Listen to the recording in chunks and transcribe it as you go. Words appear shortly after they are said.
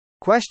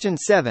Question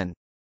 7.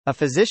 A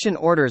physician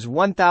orders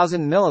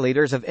 1,000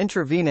 milliliters of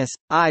intravenous,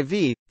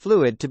 IV,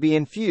 fluid to be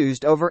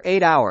infused over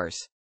 8 hours.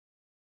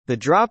 The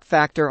drop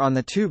factor on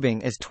the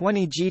tubing is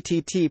 20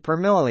 GTT per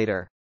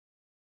milliliter.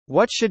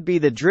 What should be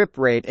the drip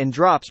rate in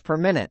drops per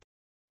minute?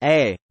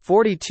 A.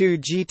 42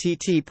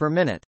 GTT per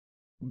minute.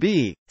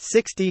 B.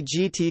 60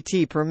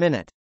 GTT per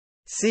minute.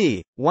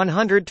 C.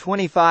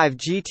 125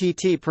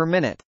 GTT per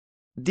minute.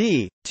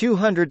 D.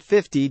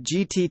 250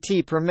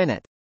 GTT per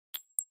minute.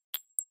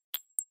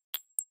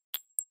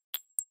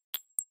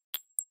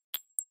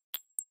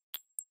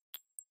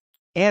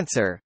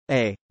 Answer: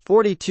 A.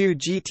 42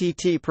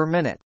 GTT per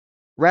minute.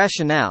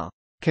 Rationale.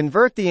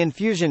 Convert the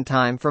infusion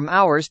time from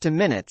hours to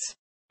minutes.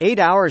 8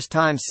 hours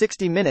times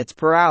 60 minutes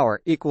per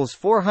hour equals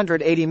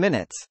 480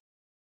 minutes.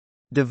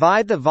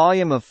 Divide the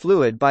volume of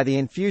fluid by the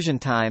infusion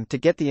time to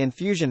get the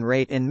infusion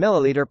rate in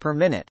milliliter per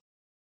minute.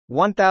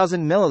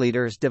 1000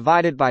 milliliters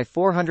divided by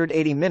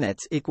 480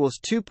 minutes equals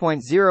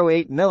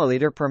 2.08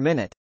 milliliter per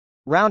minute.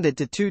 Rounded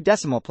to 2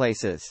 decimal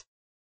places.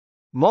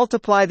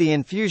 Multiply the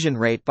infusion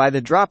rate by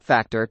the drop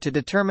factor to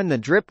determine the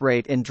drip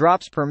rate in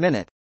drops per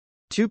minute.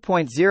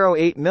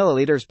 2.08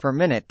 milliliters per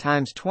minute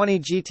times 20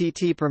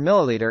 GTT per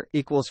milliliter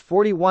equals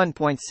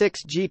 41.6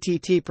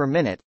 GTT per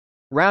minute.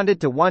 Rounded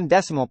to 1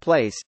 decimal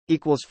place,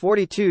 equals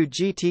 42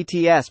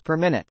 GTTs per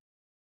minute.